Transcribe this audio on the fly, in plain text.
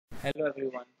Hello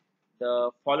everyone.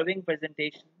 The following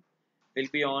presentation will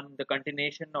be on the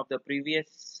continuation of the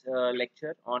previous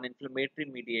lecture on inflammatory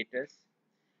mediators.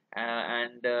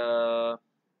 And the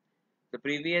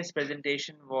previous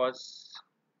presentation was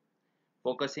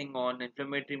focusing on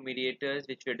inflammatory mediators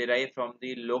which were derived from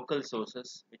the local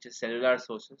sources, which is cellular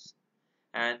sources.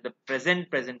 And the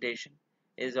present presentation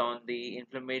is on the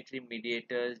inflammatory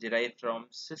mediators derived from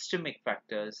systemic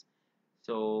factors.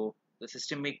 So the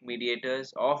systemic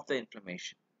mediators of the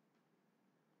inflammation.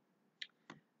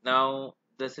 Now,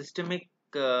 the systemic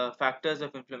factors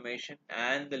of inflammation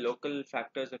and the local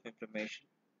factors of inflammation.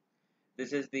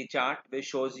 This is the chart which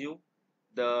shows you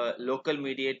the local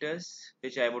mediators,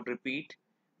 which I would repeat,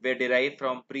 were derived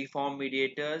from preformed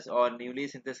mediators or newly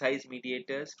synthesized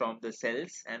mediators from the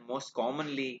cells, and most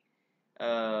commonly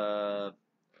uh,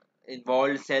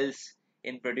 involved cells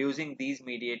in producing these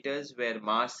mediators were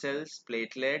mast cells,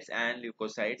 platelets, and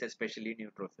leukocytes, especially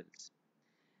neutrophils.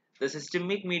 The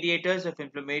systemic mediators of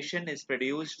inflammation is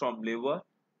produced from liver,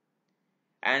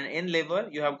 and in liver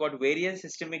you have got various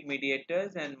systemic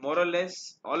mediators, and more or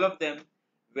less all of them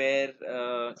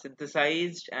were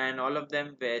synthesized, and all of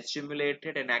them were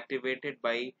stimulated and activated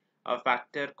by a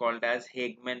factor called as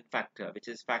Hagman factor, which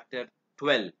is factor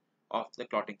 12 of the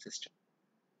clotting system.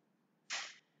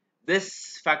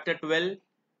 This factor 12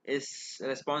 is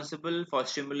responsible for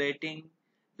stimulating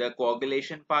the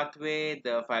coagulation pathway,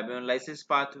 the fibrinolysis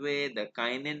pathway, the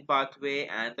kinin pathway,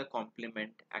 and the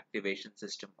complement activation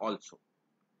system also.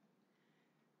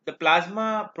 The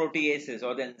plasma proteases,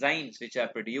 or the enzymes which are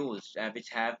produced and which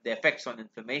have the effects on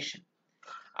inflammation,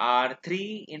 are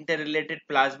three interrelated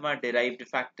plasma derived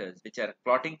factors, which are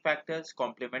clotting factors,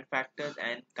 complement factors,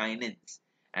 and kinins.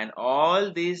 And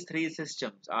all these three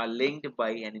systems are linked by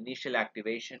an initial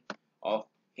activation of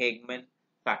Hagman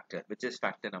factor, which is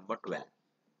factor number 12.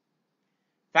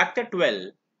 Factor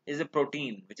 12 is a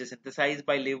protein which is synthesized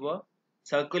by liver,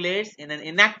 circulates in an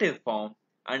inactive form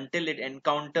until it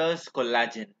encounters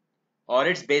collagen or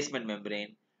its basement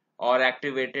membrane or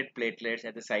activated platelets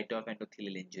at the site of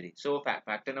endothelial injury. So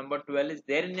factor number 12 is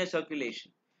there in your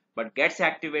circulation, but gets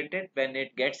activated when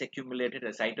it gets accumulated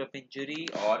at the site of injury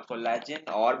or collagen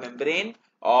or membrane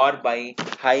or by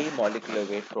high molecular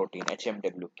weight protein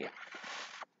HMWK.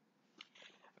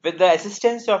 With the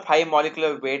assistance of high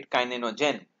molecular weight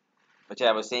kininogen, which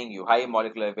I was saying you, high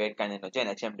molecular weight kininogen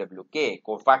HMWK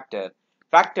cofactor,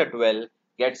 factor 12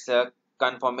 gets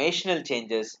conformational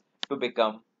changes to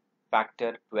become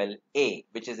factor 12A,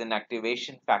 which is an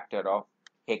activation factor of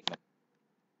Hagman.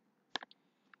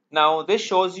 Now, this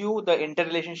shows you the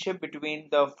interrelationship between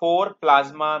the four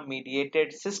plasma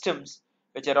mediated systems,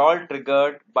 which are all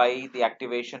triggered by the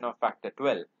activation of factor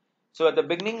 12. So, at the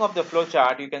beginning of the flow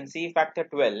chart, you can see factor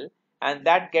 12, and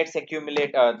that gets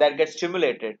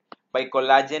stimulated by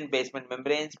collagen basement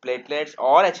membranes, platelets,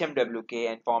 or HMWK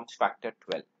and forms factor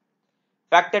 12.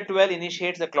 Factor 12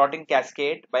 initiates the clotting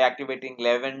cascade by activating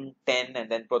 11, 10, and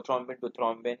then prothrombin to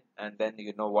thrombin, and then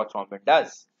you know what thrombin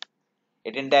does.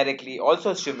 It indirectly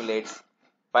also stimulates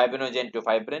fibrinogen to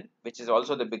fibrin, which is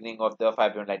also the beginning of the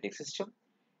fibrinolytic system.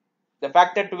 The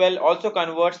factor 12 also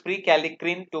converts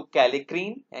prekallikrein to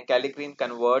kallikrein, and kallikrein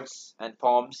converts and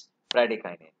forms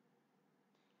bradykinin.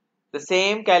 The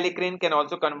same kallikrein can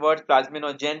also convert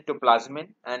plasminogen to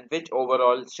plasmin, and which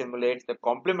overall stimulates the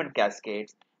complement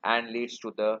cascades and leads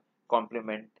to the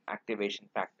complement activation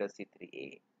factor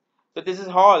C3A. So this is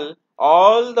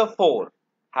all the four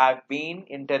have been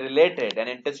interrelated and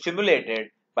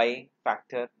interstimulated by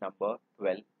factor number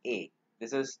 12A.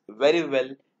 This is very well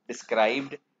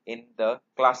described in the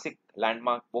classic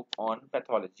landmark book on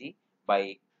pathology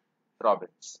by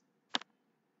Robbins.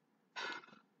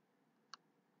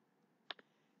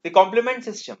 The complement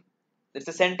system is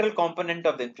the central component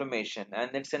of the inflammation,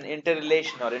 and it's an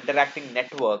interrelation or interacting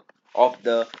network of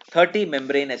the 30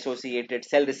 membrane associated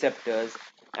cell receptors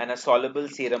and a soluble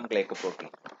serum glycoprotein.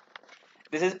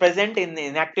 This is present in the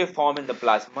inactive form in the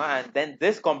plasma, and then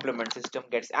this complement system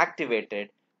gets activated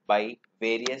by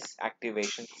various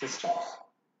activation systems.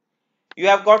 You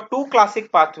have got two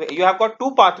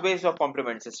pathways of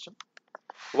complement system.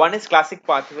 One is classic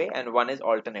pathway and one is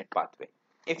alternate pathway.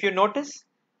 If you notice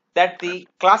that the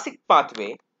classic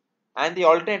pathway and the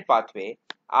alternate pathway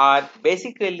are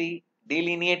basically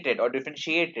delineated or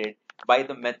differentiated by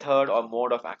the method or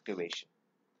mode of activation.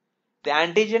 The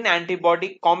antigen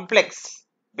antibody complex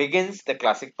begins the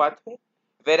classic pathway,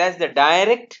 whereas the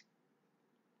direct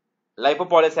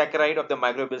lipopolysaccharide of the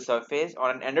microbial surface or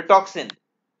an endotoxin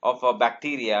of a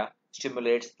bacteria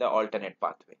stimulates the alternate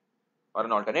pathway or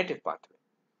an alternative pathway.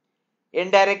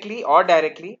 Indirectly or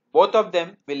directly, both of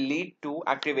them will lead to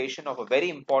activation of a very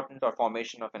important or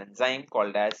formation of an enzyme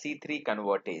called as C3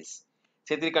 convertase.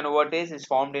 C3 convertase is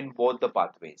formed in both the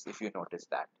pathways, if you notice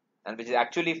that, and which is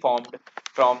actually formed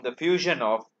from the fusion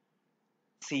of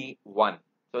C1.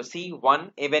 So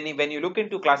C1, when you look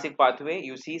into classic pathway,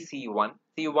 you see C1.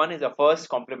 C1 is the first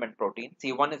complement protein.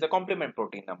 C1 is the complement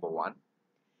protein number 1,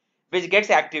 which gets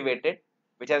activated,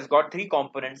 which has got three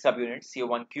component subunits,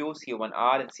 C1q,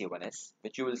 C1r, and C1s,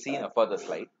 which you will see in a further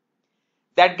slide.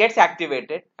 That gets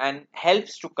activated and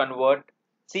helps to convert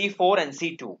C4 and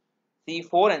C2.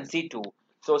 C4 and C2.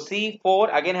 So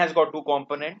C4 again has got two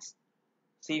components,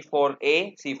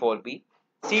 C4a, C4b.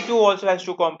 C2 also has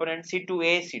two components,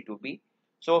 C2a, C2b.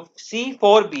 So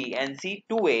C4b and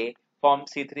C2a form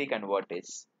C3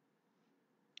 convertase.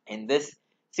 In this,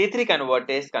 C3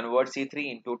 convertase converts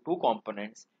C3 into two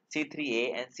components,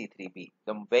 C3a and C3b.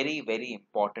 The very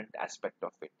important aspect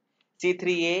of it.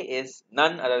 C3a is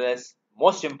none other than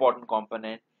most important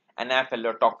component,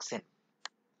 anaphylotoxin.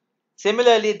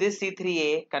 Similarly, this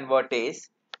C3a convertase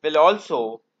will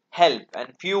also help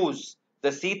and fuse the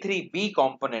C3b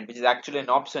component, which is actually an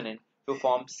opsonin, to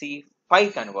form C5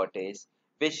 convertase,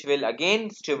 which will again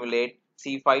stimulate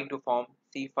C5 to form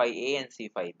C5a and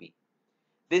C5b.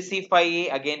 This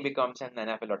C5a again becomes an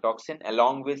anaphylotoxin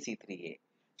along with C3a.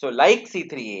 So like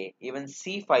C3a, even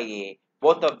C5a,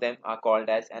 both of them are called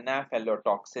as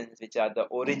anaphylotoxins, which are the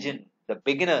origin, the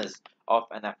beginners of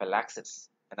anaphylaxis.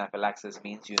 Anaphylaxis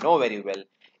means you know very well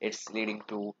it's leading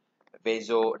to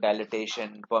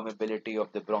vasodilatation, permeability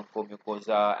of the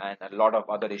bronchomucosa, and a lot of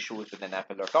other issues with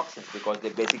anaphylotoxins because they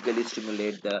basically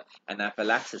stimulate the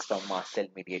anaphylaxis from mast cell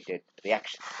mediated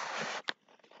reaction.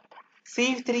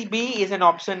 C3b is an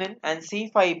opsonin and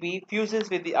C5b fuses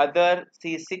with the other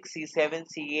C6, C7,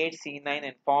 C8, C9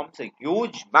 and forms a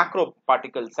huge macro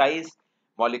particle size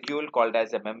molecule called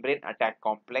as a membrane attack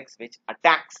complex, which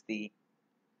attacks the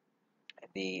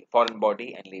foreign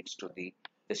body and leads to the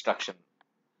destruction.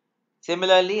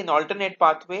 Similarly, in alternate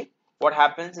pathway, what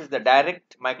happens is the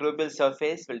direct microbial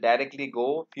surface will directly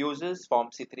go, fuses, form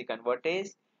C3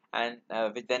 convertase, and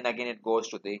then again it goes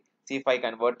to the C5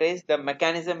 convertase. The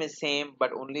mechanism is same,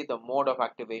 but only the mode of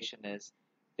activation is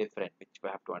different, which we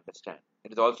have to understand.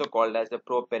 It is also called as the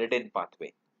propyridine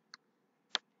pathway.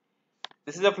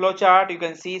 This is a flow chart. You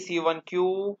can see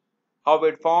C1q, how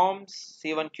it forms,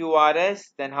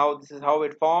 C1qRS, then this is how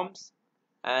it forms,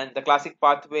 and the classic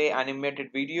pathway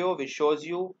animated video which shows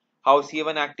you how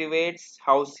C1 activates,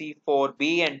 how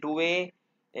C4b and 2a,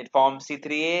 it forms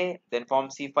C3a, then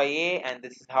forms C5a, and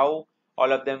this is how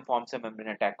all of them forms a membrane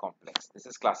attack complex. This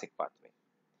is classic pathway.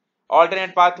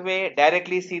 Alternate pathway,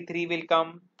 directly C3 will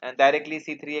come and directly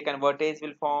C3a convertase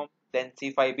will form, then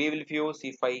C5b will fuse,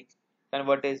 C5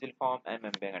 convertase will form, and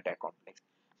membrane attack complex.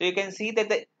 So you can see that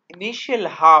the initial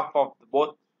half of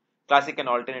both classic and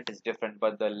alternate is different,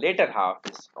 but the later half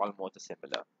is almost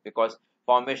similar because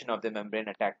formation of the membrane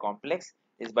attack complex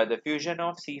is by the fusion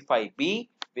of C5b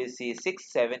with C6,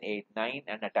 7, 8, 9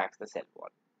 and attacks the cell wall.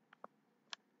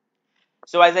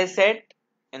 So as I said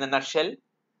in a nutshell,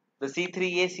 the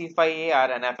C3a, C5a are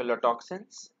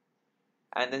anaphylotoxins,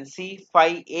 and then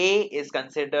C5a is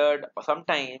considered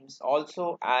sometimes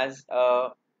also as a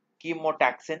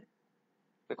chemotaxin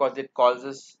because it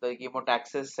causes the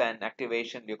chemotaxis and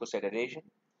activation leukocytosis.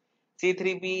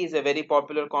 C3b is a very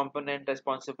popular component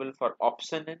responsible for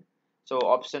opsonin. So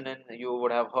opsonin, you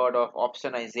would have heard of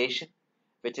opsonization,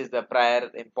 which is the prior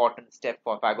important step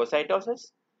for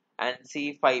phagocytosis, and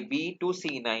C5b to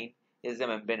C9 is the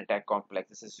membrane attack complex.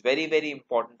 This is very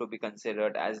important to be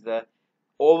considered as the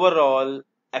overall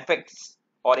effects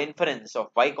or inference of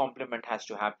why complement has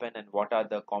to happen and what are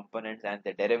the components and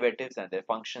the derivatives and their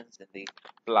functions in the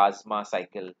plasma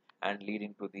cycle and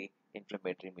leading to the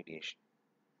inflammatory mediation.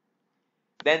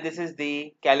 Then this is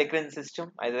the kallikrein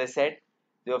system. As I said,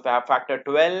 you have factor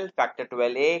 12, factor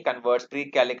 12a converts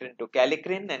pre-kallikrein to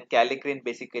kallikrein, and kallikrein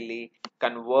basically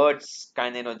converts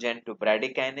kininogen to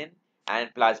bradykinin and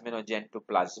plasminogen to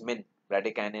plasmin.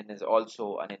 Bradykinin is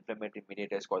also an inflammatory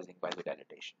mediator causing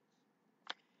vasodilatation.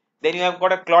 Then you have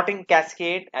got a clotting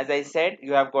cascade. As I said,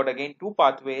 you have got again two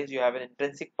pathways. You have an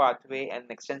intrinsic pathway and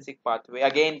an extrinsic pathway.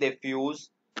 Again, they fuse.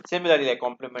 Similarly, they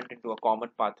complement into a common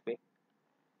pathway.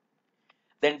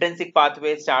 The intrinsic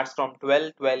pathway starts from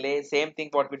 12, 12a, same thing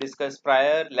what we discussed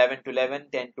prior, 11 to 11,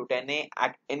 10 to 10a.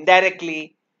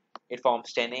 Indirectly, it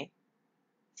forms 10a.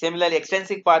 Similarly,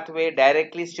 extrinsic pathway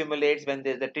directly stimulates when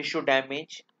there is a tissue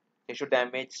damage. Tissue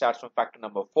damage starts from factor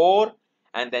number 4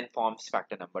 and then forms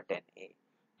factor number 10a.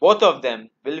 Both of them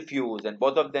will fuse and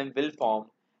both of them will form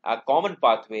a common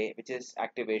pathway, which is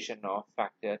activation of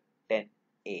factor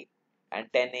 10a.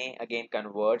 and 10A again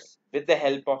converts with the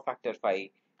help of factor 5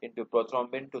 into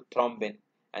prothrombin to thrombin,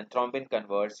 and thrombin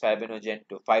converts fibrinogen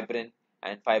to fibrin,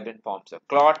 and fibrin forms a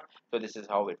clot. So this is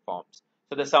how it forms.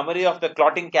 So the summary of the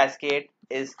clotting cascade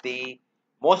is the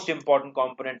most important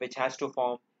component which has to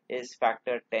form is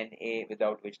factor 10A,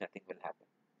 without which nothing will happen.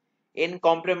 In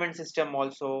complement system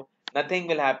also, nothing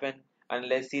will happen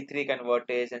unless C3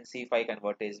 convertase and C5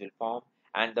 convertase will form,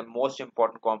 and the most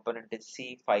important component is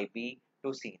C5b to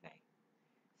C9.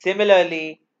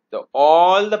 Similarly,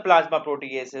 all the plasma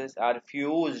proteases are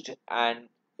fused and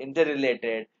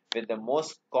interrelated with the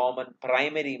most common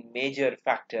primary major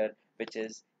factor, which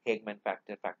is Hagman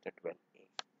factor, factor 12A.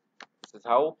 This is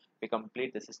how we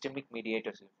complete the systemic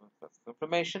mediators of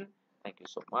inflammation. Thank you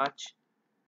so much.